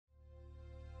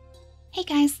Hey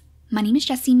guys, my name is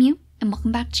JessiMew, and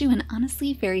welcome back to an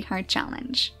honestly very hard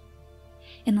challenge.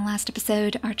 In the last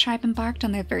episode, our tribe embarked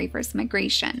on their very first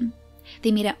migration.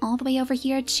 They made it all the way over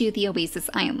here to the Oasis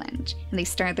Island, and they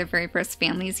started their very first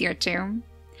families here too.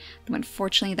 Though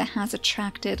unfortunately that has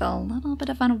attracted a little bit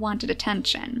of unwanted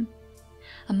attention.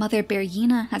 A mother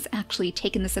hyena has actually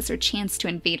taken this as her chance to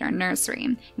invade our nursery,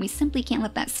 and we simply can't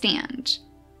let that stand.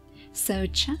 So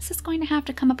Jess is going to have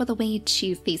to come up with a way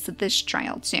to face this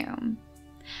trial too.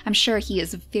 I'm sure he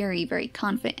is very, very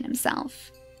confident in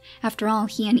himself. After all,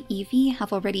 he and Evie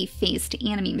have already faced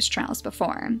Anime's trials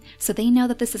before, so they know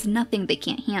that this is nothing they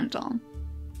can't handle.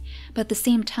 But at the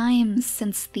same time,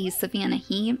 since the Savannah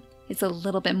heat is a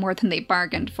little bit more than they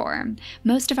bargained for,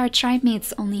 most of our tribe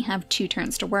mates only have 2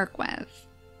 turns to work with.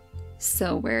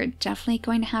 So we're definitely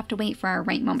going to have to wait for our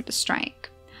right moment to strike,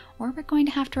 or we're going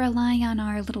to have to rely on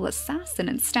our little assassin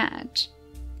instead.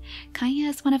 Kaya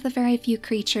is one of the very few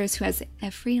creatures who has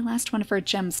every last one of her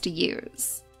gems to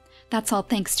use. That's all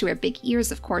thanks to her big ears,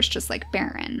 of course, just like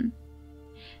Baron.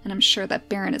 And I'm sure that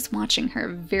Baron is watching her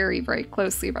very, very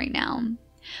closely right now.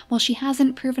 While she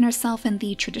hasn't proven herself in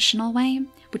the traditional way,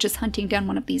 which is hunting down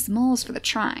one of these moles for the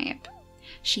tribe,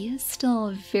 she is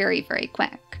still very, very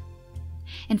quick.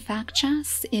 In fact,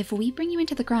 Jess, if we bring you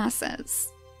into the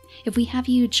grasses, if we have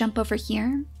you jump over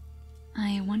here,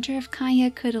 I wonder if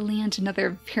Kaya could land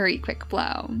another very quick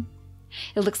blow.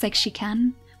 It looks like she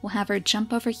can. We'll have her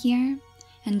jump over here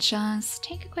and just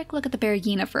take a quick look at the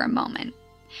hyena for a moment.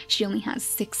 She only has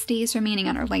 6 days remaining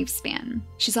on her lifespan.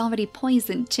 She's already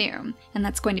poisoned too, and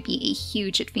that's going to be a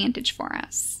huge advantage for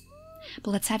us.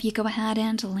 But let's have you go ahead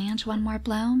and land one more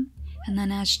blow, and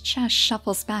then as Jess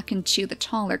shuffles back into the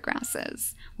taller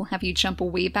grasses, we'll have you jump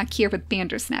way back here with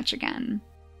Bandersnatch again.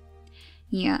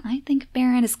 Yeah, I think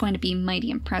Baron is going to be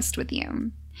mighty impressed with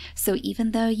you. So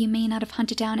even though you may not have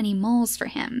hunted down any moles for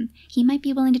him, he might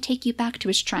be willing to take you back to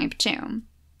his tribe too.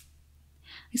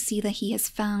 I see that he has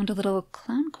found a little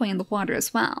clown koi in the water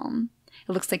as well.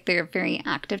 It looks like they're very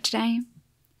active today,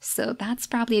 so that's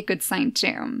probably a good sign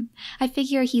too. I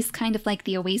figure he's kind of like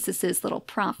the Oasis's little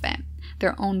prophet,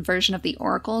 their own version of the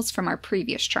oracles from our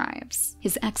previous tribes.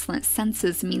 His excellent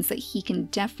senses means that he can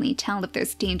definitely tell if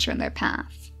there's danger in their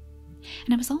path.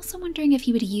 And I was also wondering if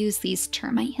he would use these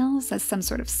termite hills as some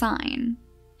sort of sign.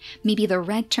 Maybe the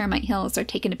red termite hills are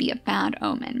taken to be a bad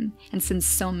omen, and since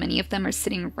so many of them are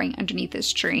sitting right underneath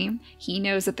this tree, he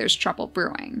knows that there's trouble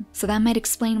brewing. So that might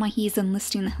explain why he's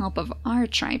enlisting the help of our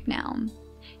tribe now.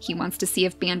 He wants to see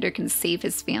if Bander can save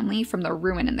his family from the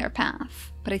ruin in their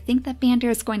path. But I think that Bander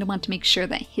is going to want to make sure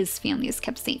that his family is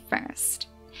kept safe first.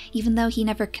 Even though he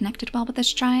never connected well with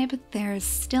this tribe, there's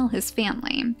still his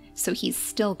family, so he's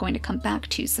still going to come back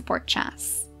to support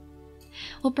Jess.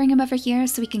 We'll bring him over here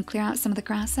so we can clear out some of the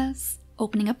grasses,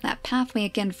 opening up that pathway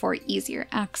again for easier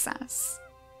access.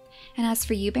 And as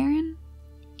for you, Baron,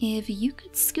 if you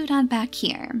could scoot on back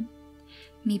here,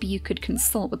 maybe you could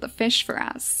consult with the fish for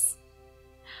us.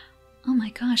 Oh my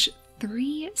gosh,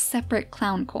 3 separate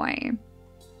clown koi.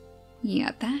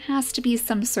 Yeah, that has to be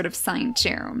some sort of sign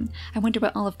too. I wonder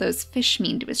what all of those fish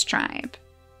mean to his tribe.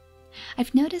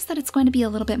 I've noticed that it's going to be a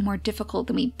little bit more difficult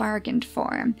than we bargained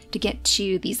for to get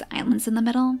to these islands in the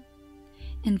middle.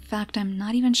 In fact, I'm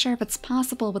not even sure if it's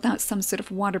possible without some sort of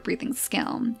water-breathing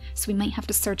skill, so we might have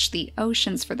to search the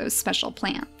oceans for those special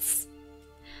plants.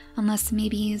 Unless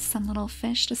maybe some little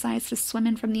fish decides to swim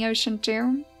in from the ocean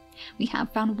too? We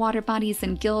have found water bodies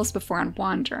and gills before on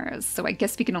Wanderers, so I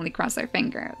guess we can only cross our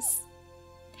fingers.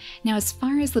 Now, as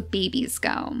far as the babies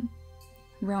go,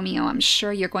 Romeo, I'm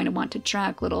sure you're going to want to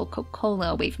drag little Coca-Cola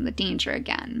away from the danger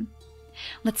again.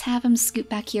 Let's have him scoot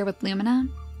back here with Lumina,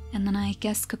 and then I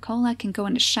guess Coca-Cola can go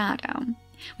into shadow.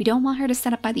 We don't want her to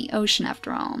set up by the ocean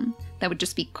after all. That would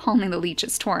just be calling the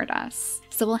leeches toward us.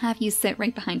 So we'll have you sit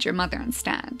right behind your mother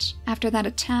instead. After that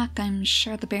attack, I'm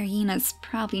sure the hyena's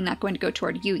probably not going to go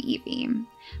toward you, Evie.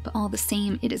 But all the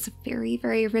same, it is very,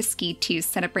 very risky to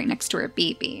set up right next to her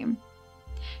baby.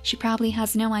 She probably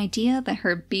has no idea that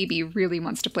her baby really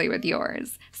wants to play with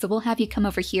yours, so we'll have you come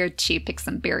over here to pick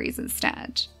some berries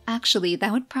instead. Actually,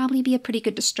 that would probably be a pretty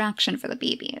good distraction for the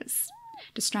babies.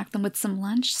 Distract them with some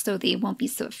lunch so they won't be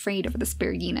so afraid over this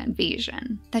hyena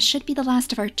invasion. That should be the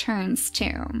last of our turns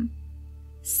too.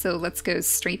 So let's go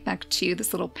straight back to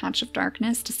this little patch of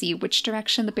darkness to see which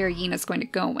direction the hyena is going to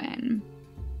go in.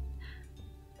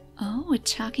 Oh,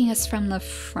 attacking us from the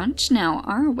front now,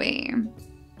 are we?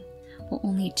 Well,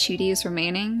 only 2 days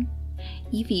remaining?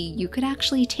 Evie, you could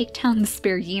actually take down this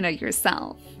hyena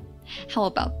yourself. How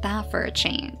about that for a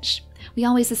change? We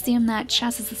always assume that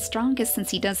Chess is the strongest since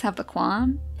he does have the claw,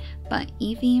 But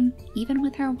Evie, even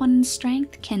with her 1 in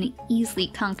strength, can easily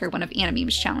conquer one of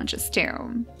Animew's challenges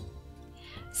too.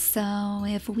 So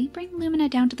if we bring Lumina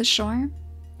down to the shore,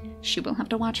 she will have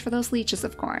to watch for those leeches,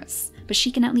 of course, but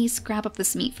she can at least grab up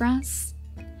this meat for us.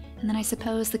 And then I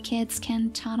suppose the kids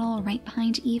can toddle right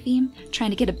behind Evie,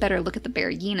 trying to get a better look at the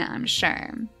Berryina, I'm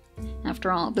sure.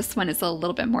 After all, this one is a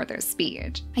little bit more their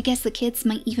speed. I guess the kids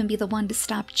might even be the one to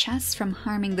stop Chess from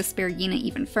harming this Berryina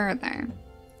even further.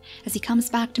 As he comes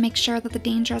back to make sure that the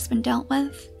danger has been dealt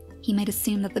with, he might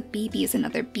assume that the baby is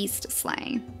another beast to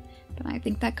slay. But I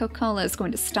think that Coca-Cola is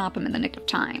going to stop him in the nick of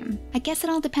time. I guess it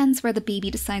all depends where the baby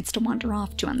decides to wander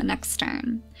off to on the next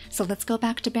turn. So let's go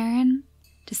back to Baron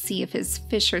to see if his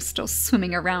fish are still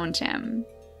swimming around him.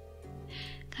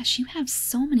 Gosh, you have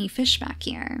so many fish back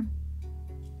here.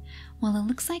 Well, it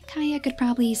looks like Kaya could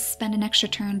probably spend an extra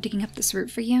turn digging up this root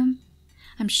for you.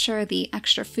 I'm sure the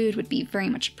extra food would be very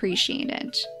much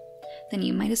appreciated. Then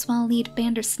you might as well lead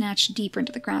Bandersnatch deeper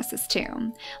into the grasses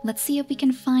too. Let's see if we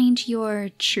can find your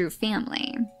true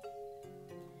family.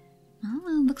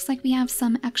 Well, it looks like we have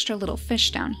some extra little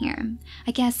fish down here.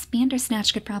 I guess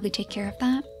Bandersnatch could probably take care of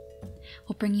that.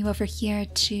 We'll bring you over here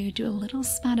to do a little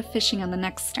spot of fishing on the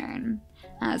next turn,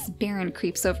 as Baron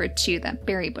creeps over to that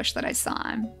berry bush that I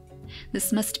saw.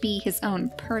 This must be his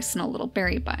own personal little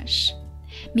berry bush.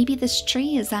 Maybe this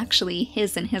tree is actually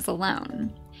his and his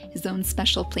alone, his own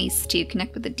special place to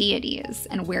connect with the deities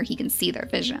and where he can see their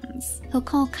visions. He'll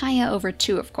call Kaya over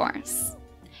too, of course,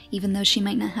 even though she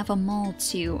might not have a mole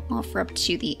to offer up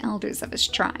to the elders of his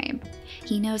tribe.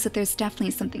 He knows that there's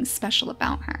definitely something special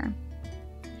about her.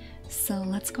 So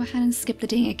let's go ahead and skip the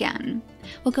day again.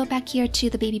 We'll go back here to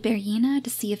the baby Berryina to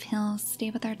see if he'll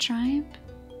stay with our tribe.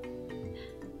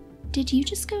 Did you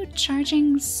just go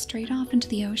charging straight off into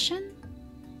the ocean?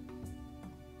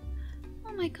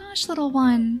 Oh my gosh, little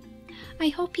one. I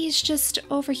hope he's just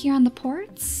over here on the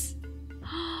ports.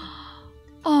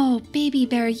 Oh, baby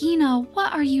Berryina,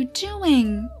 what are you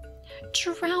doing?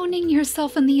 Drowning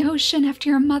yourself in the ocean after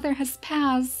your mother has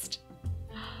passed.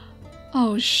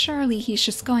 Oh, surely he's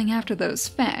just going after those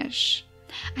fish.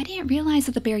 I didn't realize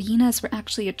that the Berryinas were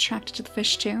actually attracted to the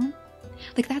fish too.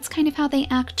 Like, that's kind of how they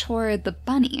act toward the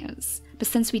bunnies. But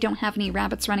since we don't have any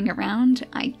rabbits running around,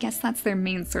 I guess that's their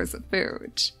main source of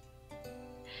food.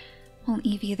 Well,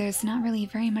 Evie, there's not really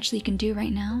very much that you can do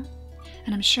right now.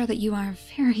 And I'm sure that you are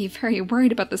very, very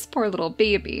worried about this poor little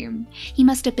baby. He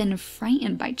must have been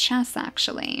frightened by Chess,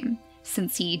 actually,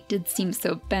 since he did seem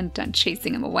so bent on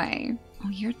chasing him away. Oh,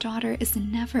 your daughter is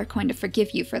never going to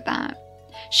forgive you for that.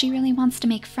 She really wants to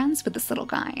make friends with this little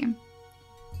guy.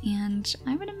 And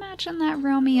I would imagine that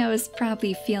Romeo is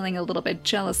probably feeling a little bit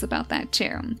jealous about that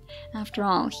too. After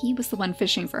all, he was the one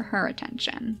fishing for her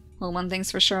attention. Well, one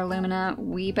thing's for sure, Lumina,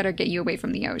 we better get you away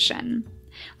from the ocean.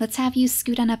 Let's have you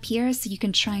scoot on up here so you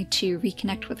can try to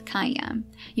reconnect with Kaya.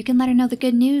 You can let her know the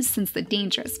good news since the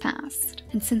danger has passed.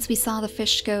 And since we saw the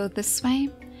fish go this way,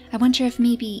 I wonder if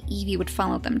maybe Evie would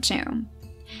follow them too.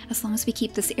 As long as we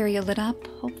keep this area lit up,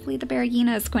 hopefully the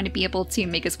Berryina is going to be able to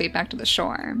make his way back to the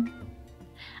shore.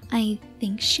 I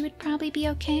think she would probably be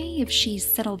okay if she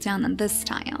settled down on this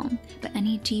tile, but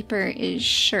any deeper is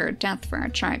sure death for our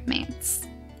tribe mates.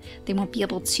 They won't be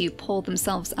able to pull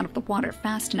themselves out of the water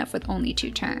fast enough with only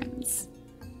 2 turns.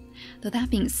 Though that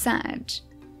being said,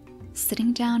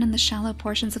 sitting down in the shallow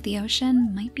portions of the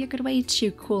ocean might be a good way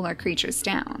to cool our creatures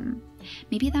down.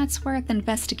 Maybe that's worth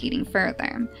investigating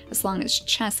further, as long as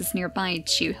Chess is nearby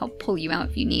to help pull you out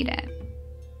if you need it.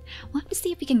 We'll have to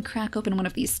see if we can crack open one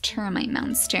of these termite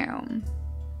mounds too.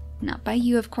 Not by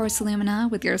you, of course, Lumina,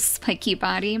 with your spiky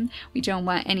body. We don't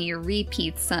want any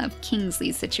repeats of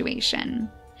Kingsley's situation.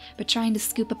 But trying to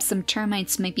scoop up some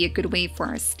termites might be a good way for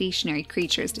our stationary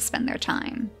creatures to spend their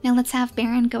time. Now let's have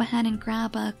Baron go ahead and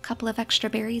grab a couple of extra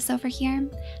berries over here,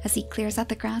 as he clears out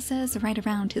the grasses right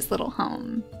around his little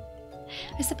home.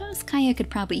 I suppose Kaya could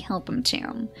probably help him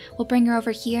too. We'll bring her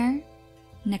over here,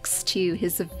 next to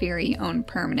his very own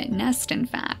permanent nest, in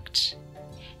fact.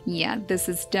 Yeah, this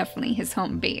is definitely his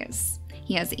home base.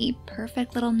 He has a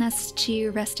perfect little nest to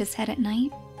rest his head at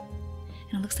night.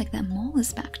 And it looks like that mole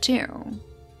is back too.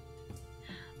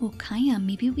 Oh, Kaya,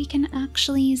 maybe we can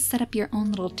actually set up your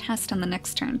own little test on the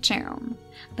next turn too.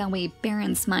 That way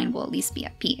Baron's mind will at least be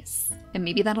at peace. And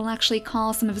maybe that'll actually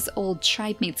call some of his old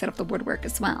tribe mates out of the woodwork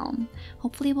as well.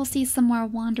 Hopefully we'll see some more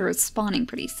wanderers spawning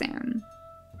pretty soon.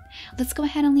 Let's go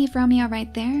ahead and leave Romeo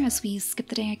right there as we skip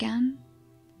the day again.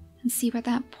 And see where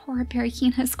that poor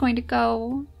Berryina is going to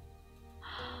go.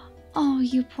 Oh,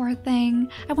 you poor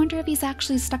thing. I wonder if he's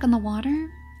actually stuck in the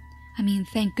water? I mean,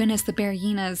 thank goodness the bear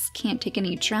hyenas can't take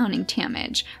any drowning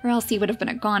damage, or else he would have been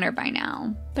a goner by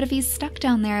now. But if he's stuck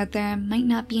down there, there might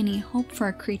not be any hope for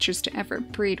our creatures to ever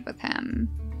breed with him.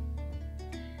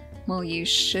 Well, you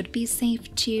should be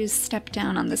safe to step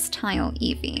down on this tile,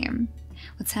 Evie.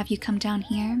 Let's have you come down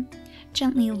here,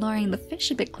 gently luring the fish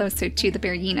a bit closer to the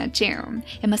bear hyena too.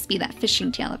 It must be that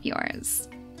fishing tail of yours.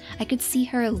 I could see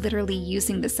her literally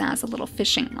using this as a little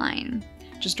fishing line,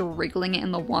 just wriggling it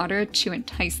in the water to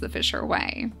entice the fish her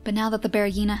way. But now that the bear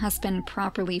hyena has been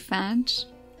properly fed,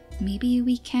 maybe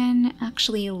we can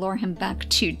actually lure him back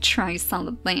to dry,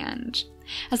 solid land.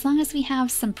 As long as we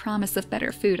have some promise of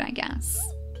better food, I guess.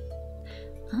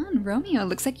 And Romeo,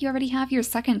 looks like you already have your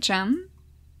second gem.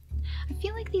 I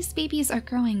feel like these babies are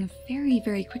growing very,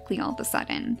 very quickly all of a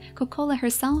sudden. Coca-Cola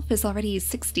herself is already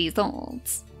 6 days old.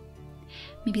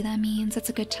 Maybe that means it's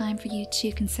a good time for you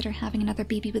to consider having another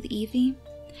baby with Evie.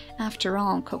 After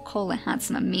all, Coca-Cola had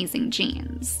some amazing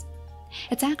genes.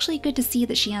 It's actually good to see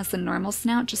that she has the normal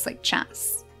snout just like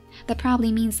Jess. That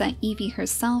probably means that Evie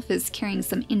herself is carrying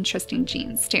some interesting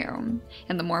genes too.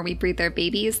 And the more we breed their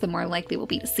babies, the more likely we'll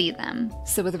be to see them.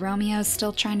 So with Romeo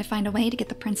still trying to find a way to get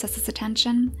the princess's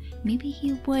attention, maybe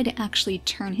he would actually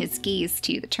turn his gaze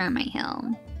to the termite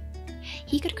hill.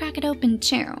 He could crack it open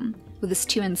too, with his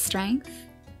 2 in strength.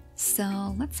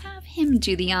 So let's have him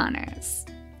do the honors.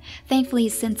 Thankfully,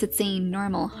 since it's a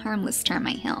normal, harmless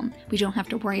termite hill, we don't have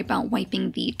to worry about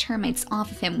wiping the termites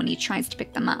off of him when he tries to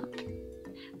pick them up.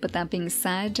 But that being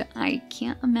said, I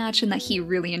can't imagine that he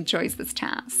really enjoys this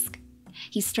task.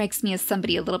 He strikes me as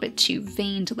somebody a little bit too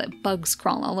vain to let bugs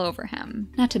crawl all over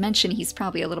him. Not to mention he's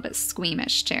probably a little bit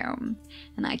squeamish too.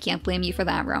 And I can't blame you for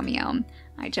that, Romeo.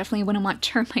 I definitely wouldn't want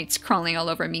termites crawling all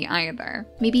over me either.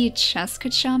 Maybe Jess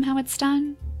could show him how it's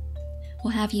done?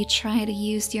 We'll have you try to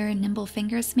use your nimble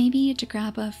fingers maybe to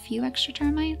grab a few extra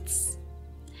termites?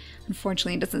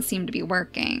 Unfortunately, it doesn't seem to be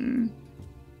working.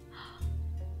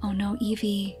 Oh no,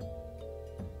 Evie.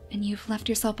 And you've left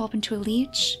yourself open to a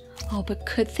leech? Oh, but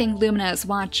good thing Lumina is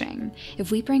watching.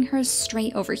 If we bring her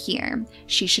straight over here,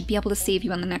 she should be able to save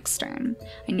you on the next turn.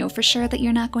 I know for sure that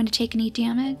you're not going to take any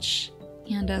damage.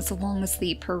 And as long as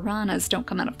the piranhas don't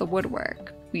come out of the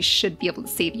woodwork, we should be able to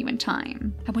save you in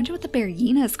time. I wonder what the bear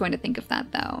hyena is going to think of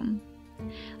that though.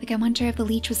 Like, I wonder if the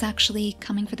leech was actually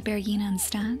coming for the bear hyena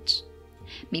instead.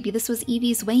 Maybe this was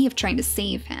Evie's way of trying to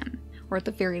save him, or at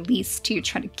the very least to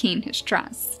try to gain his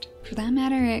trust. For that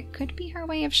matter, it could be her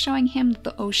way of showing him that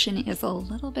the ocean is a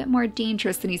little bit more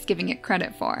dangerous than he's giving it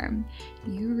credit for.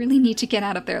 You really need to get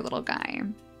out of there, little guy.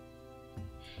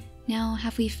 Now,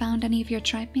 have we found any of your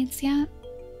tribe mates yet?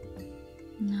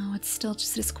 No, it's still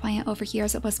just as quiet over here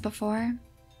as it was before.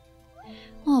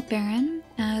 Well, Baron,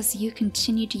 as you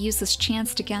continue to use this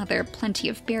chance to gather plenty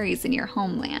of berries in your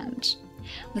homeland,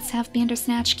 let's have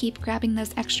Bandersnatch keep grabbing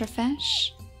those extra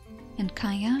fish. And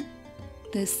Kaya,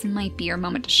 this might be your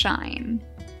moment to shine.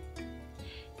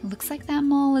 It looks like that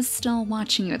mole is still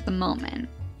watching you at the moment.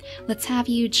 Let's have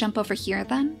you jump over here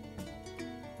then.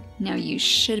 Now you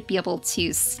should be able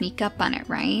to sneak up on it,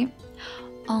 right?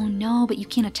 Oh no, but you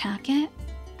can't attack it?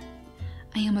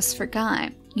 I almost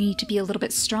forgot. You need to be a little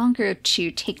bit stronger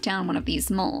to take down one of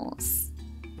these moles.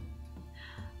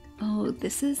 Oh,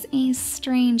 this is a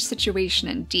strange situation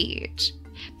indeed.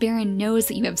 Baron knows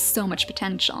that you have so much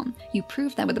potential. You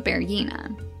proved that with the bear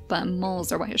hyena, but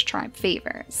moles are what his tribe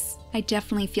favors. I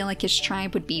definitely feel like his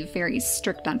tribe would be very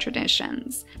strict on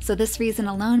traditions, so this reason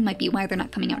alone might be why they're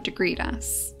not coming out to greet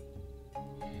us.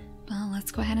 Well,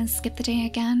 let's go ahead and skip the day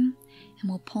again, and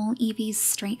we'll pull Evie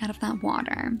straight out of that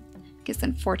water, because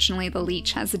unfortunately the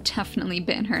leech has definitely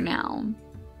bitten her now.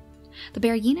 The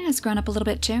bear hyena has grown up a little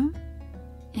bit too,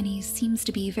 and he seems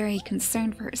to be very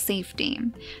concerned for her safety.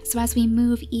 So as we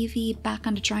move Evie back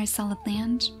onto dry solid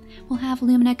land, we'll have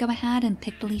Lumina go ahead and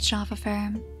pick the leech off of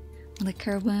her, lick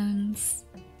her wounds,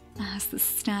 as the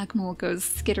stag mole goes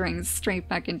skittering straight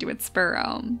back into its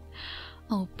burrow.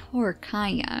 Oh, poor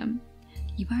Kaya.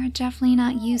 You are definitely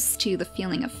not used to the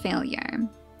feeling of failure.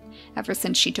 Ever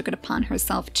since she took it upon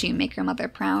herself to make her mother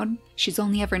proud, she's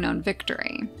only ever known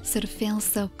victory. So to fail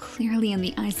so clearly in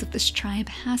the eyes of this tribe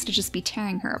has to just be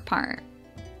tearing her apart.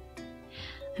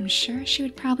 I'm sure she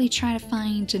would probably try to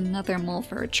find another mole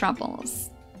for her troubles.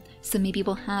 So maybe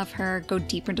we'll have her go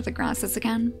deeper into the grasses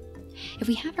again. If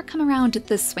we have her come around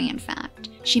this way, in fact,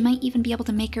 she might even be able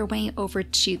to make her way over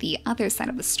to the other side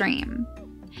of the stream.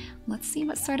 Let's see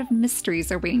what sort of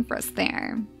mysteries are waiting for us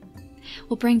there.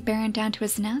 We'll bring Baron down to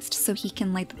his nest so he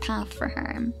can light the path for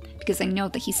her, because I know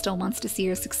that he still wants to see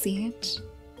her succeed.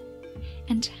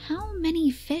 And how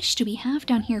many fish do we have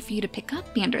down here for you to pick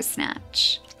up,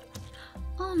 Bandersnatch?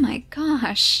 Oh my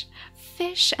gosh,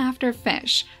 fish after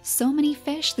fish. So many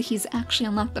fish that he's actually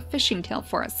unlocked the fishing tail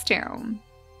for us too.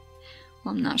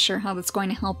 Well, I'm not sure how that's going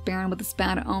to help Baron with his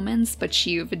bad omens, but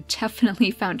you've definitely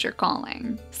found your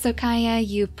calling. So Kaya,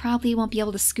 you probably won't be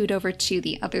able to scoot over to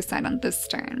the other side on this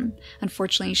turn.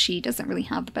 Unfortunately, she doesn't really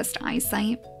have the best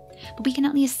eyesight. But we can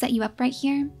at least set you up right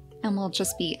here, and we'll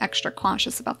just be extra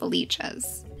cautious about the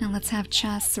leeches. Now let's have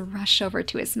Chess rush over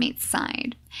to his mate's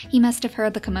side. He must have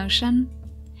heard the commotion.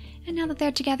 And now that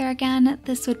they're together again,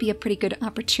 this would be a pretty good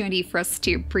opportunity for us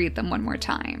to breed them one more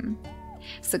time.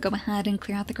 So go ahead and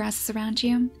clear out the grasses around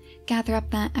you, gather up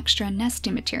that extra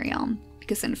nesting material,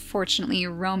 because unfortunately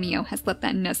Romeo has let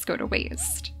that nest go to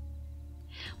waste.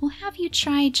 We'll have you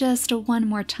try just one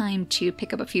more time to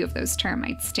pick up a few of those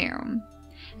termites too.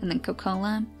 And then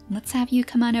Coca-Cola, let's have you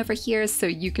come on over here so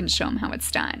you can show him how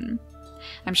it's done.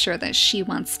 I'm sure that she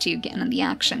wants to get in on the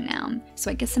action now,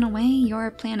 so I guess in a way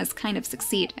your plan has kind of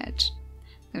succeeded.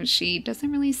 Though she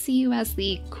doesn't really see you as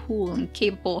the cool and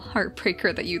capable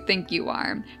heartbreaker that you think you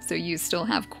are, so you still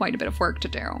have quite a bit of work to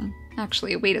do.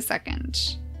 Actually, wait a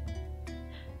second.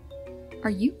 Are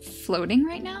you floating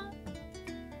right now?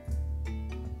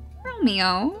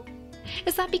 Romeo?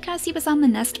 Is that because he was on the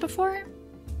nest before?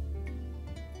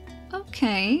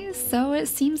 Okay, so it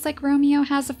seems like Romeo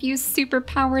has a few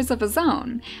superpowers of his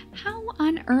own. How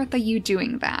on earth are you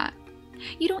doing that?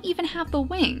 You don't even have the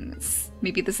wings.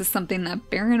 Maybe this is something that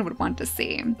Baron would want to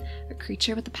see. A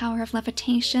creature with the power of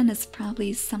levitation is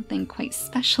probably something quite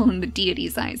special in the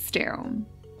deity's eyes too.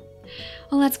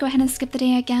 Well, let's go ahead and skip the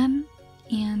day again,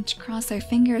 and cross our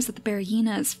fingers that the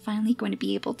Berryina is finally going to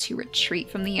be able to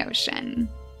retreat from the ocean.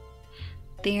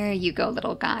 There you go,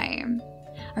 little guy.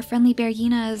 Our friendly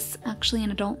Berryina is actually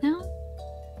an adult now?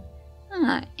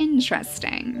 Ah,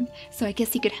 interesting. So I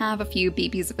guess he could have a few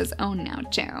babies of his own now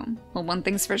too. Well, one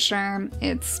thing's for sure,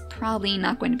 it's probably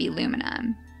not going to be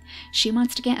Lumina. She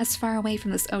wants to get as far away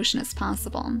from this ocean as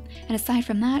possible, and aside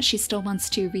from that, she still wants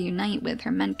to reunite with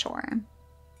her mentor.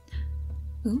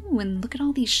 Ooh, and look at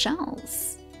all these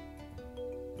shells.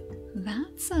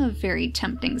 That's a very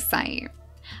tempting sight.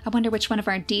 I wonder which one of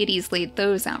our deities laid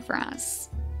those out for us.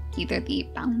 Either the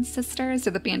Bound Sisters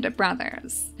or the Bandit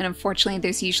Brothers. And unfortunately,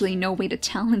 there's usually no way to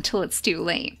tell until it's too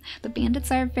late. The bandits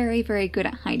are very, very good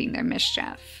at hiding their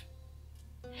mischief.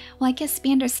 Well, I guess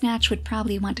Bandersnatch would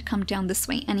probably want to come down this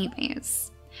way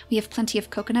anyways. We have plenty of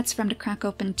coconuts for him to crack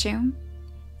open too.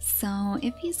 So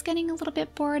if he's getting a little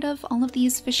bit bored of all of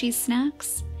these fishy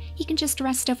snacks, he can just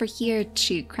rest over here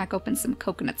to crack open some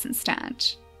coconuts instead.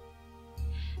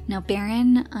 Now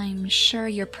Baron, I'm sure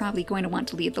you're probably going to want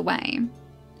to lead the way.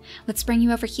 Let's bring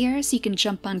you over here so you can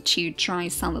jump onto dry,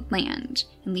 solid land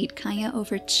and lead Kaya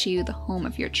over to the home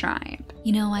of your tribe.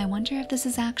 You know, I wonder if this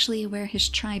is actually where his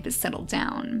tribe is settled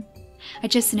down. I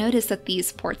just noticed that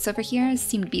these ports over here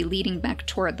seem to be leading back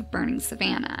toward the burning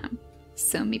savannah.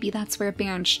 So maybe that's where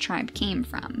Baron's tribe came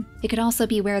from. It could also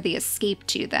be where they escaped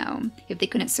to, though, if they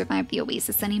couldn't survive the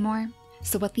oasis anymore.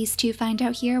 So what these two find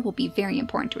out here will be very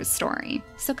important to his story.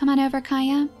 So come on over,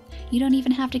 Kaya. You don't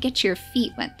even have to get your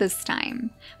feet wet this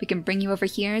time. We can bring you over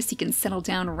here so you can settle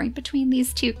down right between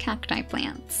these two cacti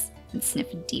plants and sniff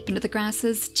deep into the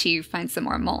grasses to find some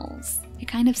more moles. It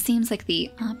kind of seems like the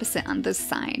opposite on this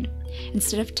side.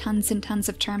 Instead of tons and tons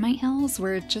of termite hills,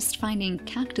 we're just finding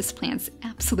cactus plants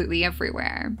absolutely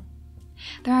everywhere.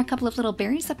 There are a couple of little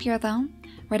berries up here though,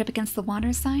 right up against the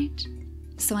water side.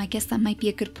 So I guess that might be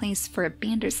a good place for a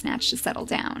Bandersnatch to settle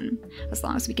down, as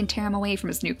long as we can tear him away from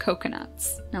his new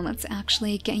coconuts. Now let's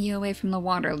actually get you away from the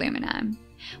water, Lumina.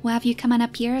 We'll have you come on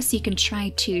up here so you can try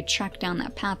to track down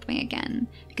that pathway again,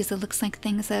 because it looks like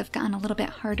things have gotten a little bit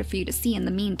harder for you to see in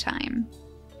the meantime.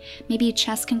 Maybe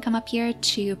Chess can come up here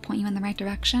to point you in the right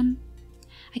direction?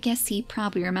 I guess he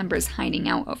probably remembers hiding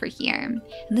out over here,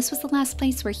 and this was the last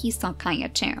place where he saw Kaya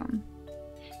too.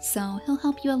 So he'll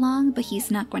help you along, but he's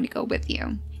not going to go with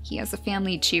you. He has a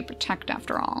family to protect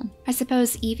after all. I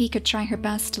suppose Evie could try her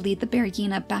best to lead the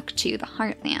Berryina back to the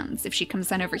Heartlands if she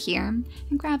comes on over here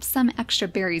and grabs some extra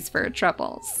berries for her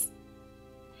troubles.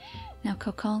 Now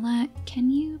Coca-Cola, can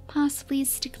you possibly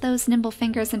stick those nimble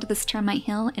fingers into this termite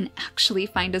hill and actually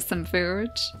find us some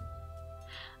food?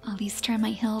 Oh, these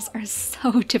termite hills are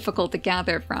so difficult to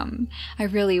gather from. I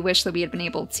really wish that we had been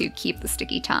able to keep the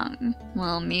sticky tongue.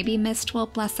 Well, maybe Mist will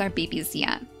bless our babies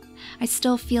yet. I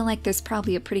still feel like there's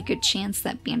probably a pretty good chance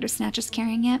that Bandersnatch is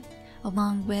carrying it,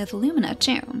 along with Lumina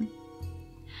too.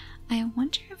 I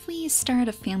wonder if we start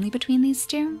a family between these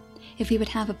two, if we would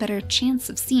have a better chance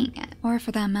of seeing it. Or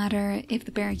for that matter, if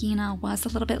the Berryina was a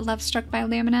little bit love-struck by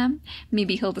Lumina,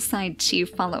 maybe he'll decide to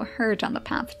follow her down the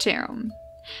path too.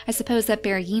 I suppose that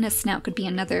Berryina snout could be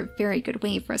another very good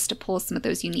way for us to pull some of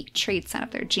those unique traits out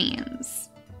of their genes.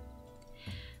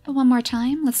 But one more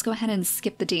time, let's go ahead and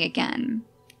skip the day again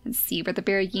and see where the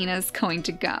Berryina is going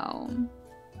to go.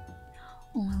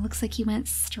 Oh, it looks like he went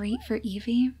straight for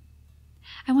Evie.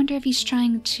 I wonder if he's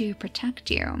trying to protect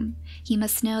you. He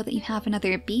must know that you have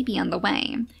another baby on the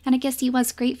way, and I guess he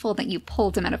was grateful that you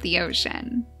pulled him out of the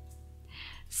ocean.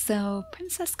 So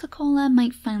Princess Coca-Cola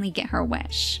might finally get her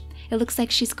wish. It looks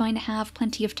like she's going to have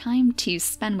plenty of time to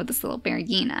spend with this little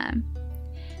Berryina.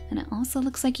 And it also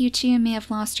looks like you two may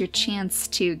have lost your chance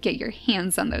to get your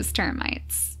hands on those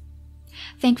termites.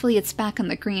 Thankfully it's back on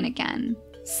the green again,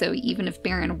 so even if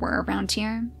Baron were around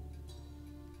here...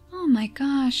 Oh my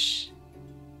gosh.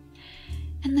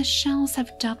 And the shells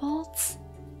have doubled?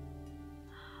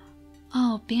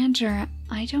 Oh, Bander,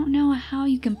 I don't know how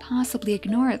you can possibly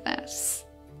ignore this.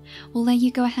 We'll let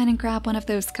you go ahead and grab one of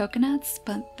those coconuts,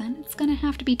 but then it's gonna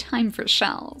have to be time for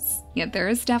shells. Yet there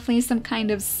is definitely some kind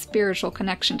of spiritual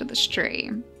connection to this tree.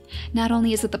 Not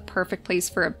only is it the perfect place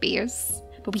for a base,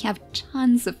 but we have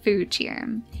tons of food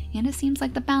here, and it seems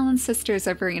like the Balance sisters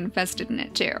are very invested in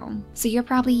it too. So you're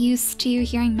probably used to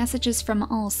hearing messages from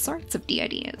all sorts of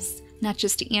deities, not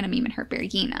just to Animeme and her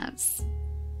Berryinas.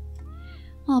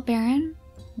 Well, Baron,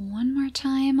 one more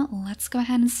time, let's go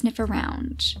ahead and sniff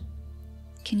around.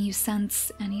 Can you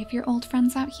sense any of your old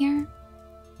friends out here?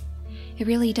 It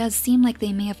really does seem like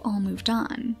they may have all moved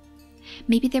on.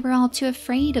 Maybe they were all too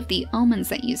afraid of the omens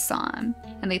that you saw,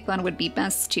 and they thought it would be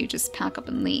best to just pack up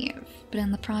and leave. But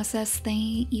in the process,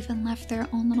 they even left their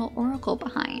own little oracle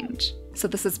behind. So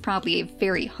this is probably a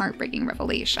very heartbreaking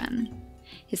revelation.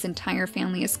 His entire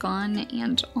family is gone,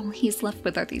 and all he's left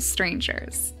with are these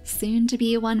strangers. Soon to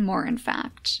be one more, in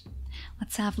fact.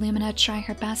 Let's have Lumina try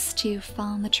her best to follow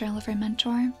on the trail of her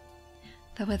mentor.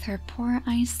 Though with her poor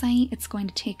eyesight, it's going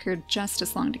to take her just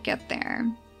as long to get there.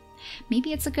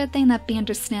 Maybe it's a good thing that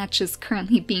Bandersnatch is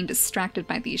currently being distracted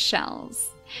by these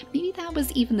shells. Maybe that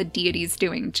was even the deities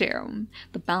doing too.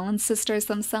 The Balance sisters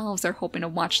themselves are hoping to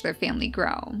watch their family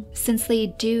grow. Since they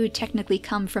do technically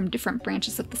come from different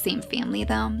branches of the same family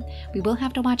though, we will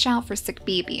have to watch out for sick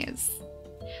babies.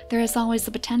 There is always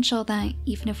the potential that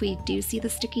even if we do see the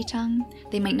sticky tongue,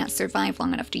 they might not survive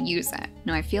long enough to use it.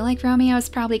 Now I feel like Romeo has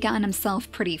probably gotten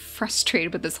himself pretty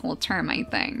frustrated with this whole termite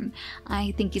thing.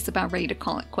 I think he's about ready to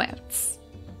call it quits.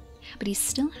 But he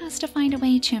still has to find a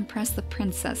way to impress the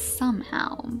princess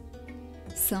somehow.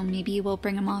 So maybe we'll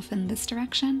bring him off in this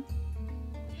direction?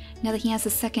 Now that he has a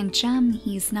second gem,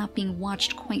 he's not being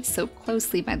watched quite so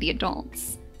closely by the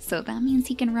adults, so that means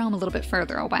he can roam a little bit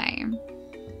further away.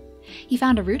 He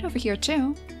found a root over here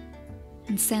too,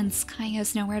 and since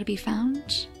Kaya's nowhere to be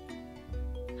found...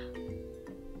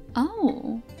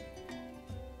 Oh!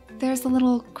 There's a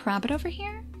little crabbit over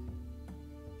here?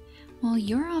 Well,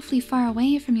 you're awfully far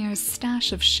away from your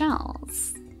stash of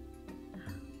shells.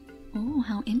 Oh,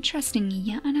 how interesting.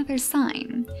 Yet another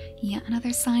sign. Yet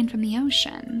another sign from the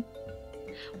ocean.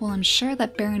 Well, I'm sure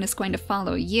that Baron is going to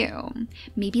follow you.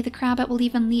 Maybe the crabbit will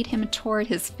even lead him toward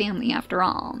his family after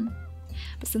all.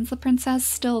 But since the princess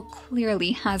still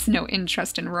clearly has no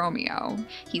interest in Romeo,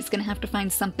 he's gonna have to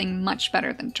find something much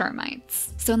better than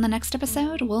termites. So in the next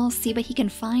episode, we'll see what he can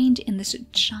find in this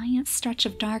giant stretch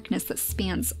of darkness that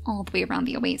spans all the way around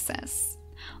the oasis.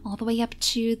 All the way up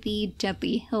to the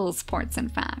Deadly Hills ports, in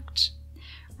fact.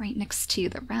 Right next to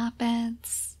the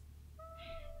rapids.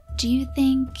 Do you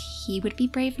think he would be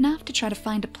brave enough to try to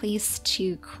find a place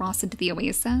to cross into the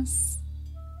oasis?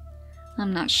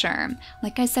 I'm not sure.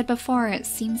 Like I said before, it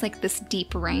seems like this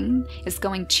deep ring is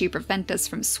going to prevent us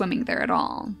from swimming there at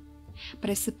all. But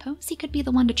I suppose he could be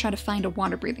the one to try to find a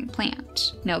water-breathing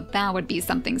plant. Now that would be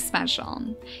something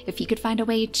special. If he could find a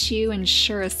way to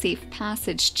ensure a safe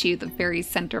passage to the very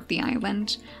center of the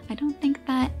island, I don't think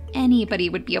that anybody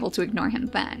would be able to ignore him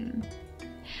then.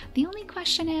 The only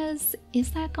question is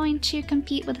that going to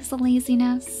compete with his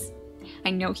laziness? I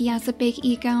know he has a big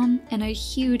ego and a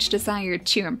huge desire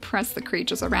to impress the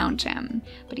creatures around him,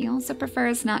 but he also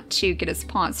prefers not to get his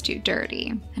paws too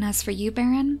dirty. And as for you,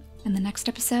 Baron, in the next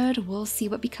episode, we'll see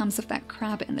what becomes of that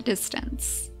crab in the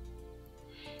distance.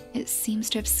 It seems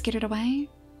to have skittered away.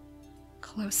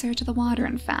 Closer to the water,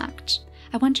 in fact.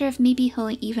 I wonder if maybe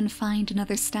he'll even find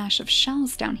another stash of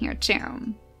shells down here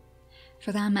too.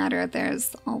 For that matter,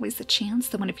 there's always a chance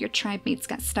that one of your tribe mates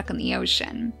got stuck in the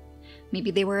ocean.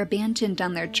 Maybe they were abandoned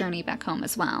on their journey back home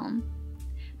as well.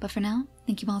 But for now,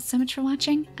 thank you all so much for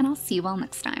watching, and I'll see you all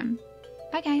next time.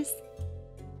 Bye guys!